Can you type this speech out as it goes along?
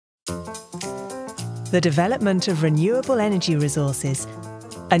The development of renewable energy resources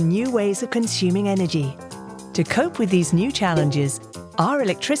and new ways of consuming energy. To cope with these new challenges, our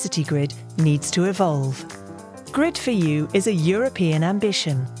electricity grid needs to evolve. GRID4EU is a European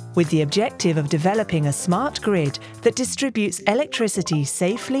ambition, with the objective of developing a smart grid that distributes electricity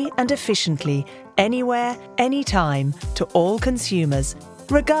safely and efficiently, anywhere, anytime, to all consumers,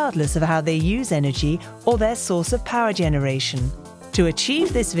 regardless of how they use energy or their source of power generation. To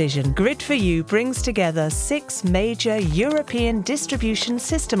achieve this vision, GRID4EU brings together 6 major European distribution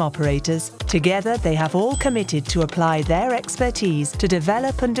system operators. Together, they have all committed to apply their expertise to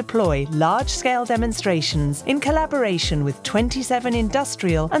develop and deploy large-scale demonstrations in collaboration with 27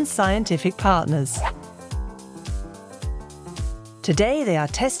 industrial and scientific partners. Today, they are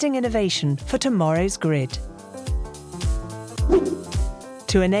testing innovation for tomorrow's grid.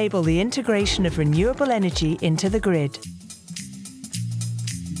 To enable the integration of renewable energy into the grid.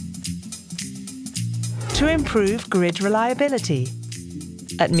 To improve grid reliability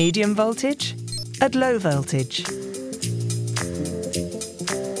at medium voltage, at low voltage.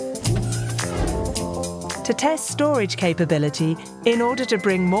 To test storage capability in order to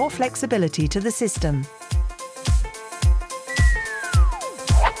bring more flexibility to the system.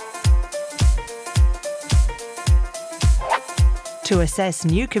 To assess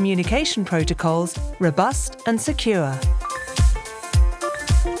new communication protocols, robust and secure.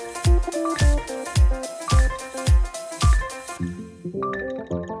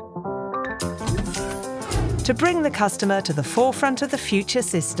 To bring the customer to the forefront of the future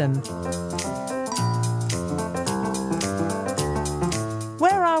system.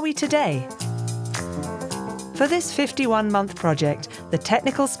 Where are we today? For this 51-month project, the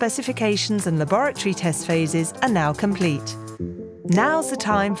technical specifications and laboratory test phases are now complete. Now's the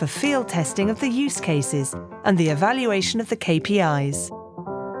time for field testing of the use cases and the evaluation of the KPIs.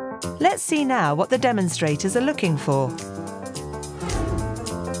 Let's see now what the demonstrators are looking for.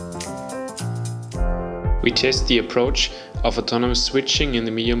 We test the approach of autonomous switching in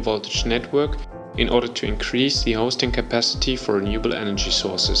the medium voltage network in order to increase the hosting capacity for renewable energy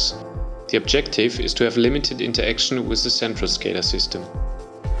sources. The objective is to have limited interaction with the central SCADA system.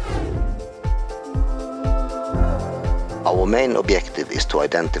 Our main objective is to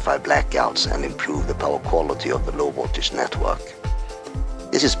identify blackouts and improve the power quality of the low voltage network.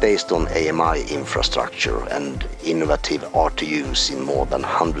 This is based on AMI infrastructure and innovative RTUs in more than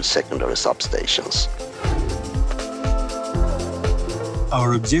 100 secondary substations.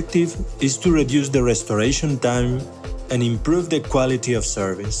 Our objective is to reduce the restoration time and improve the quality of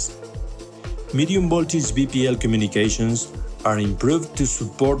service. Medium voltage VPL communications are improved to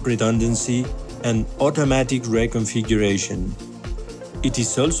support redundancy and automatic reconfiguration. It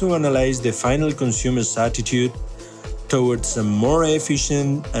is also analyzed the final consumer's attitude towards a more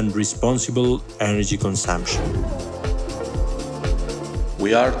efficient and responsible energy consumption.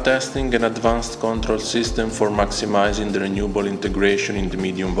 We are testing an advanced control system for maximizing the renewable integration in the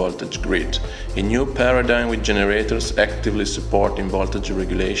medium voltage grid, a new paradigm with generators actively supporting voltage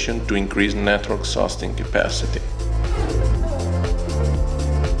regulation to increase network hosting capacity.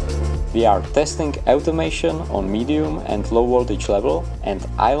 We are testing automation on medium and low voltage level and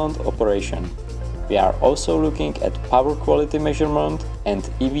island operation. We are also looking at power quality measurement and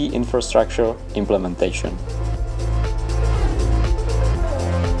EV infrastructure implementation.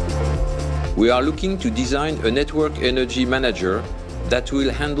 We are looking to design a network energy manager that will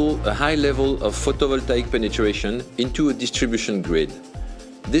handle a high level of photovoltaic penetration into a distribution grid.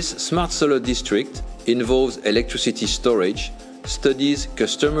 This smart solar district involves electricity storage, studies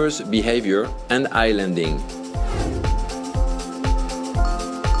customers' behavior and islanding.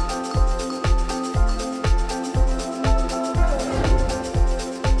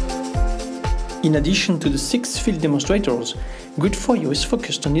 In addition to the 6 field demonstrators, GRID4EU is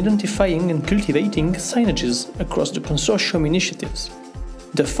focused on identifying and cultivating synergies across the consortium initiatives.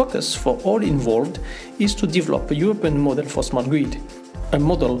 The focus for all involved is to develop a European model for smart grid, a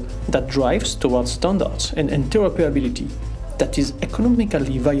model that drives towards standards and interoperability, that is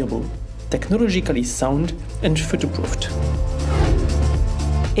economically viable, technologically sound and future-proofed.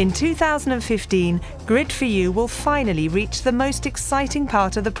 In 2015, GRID4EU will finally reach the most exciting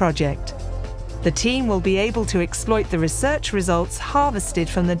part of the project. The team will be able to exploit the research results harvested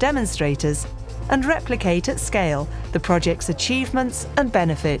from the demonstrators and replicate at scale the project's achievements and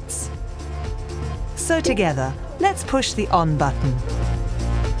benefits. So together, let's push the on button.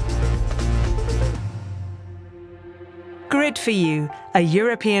 GRID4EU, a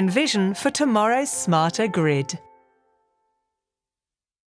European vision for tomorrow's smarter grid.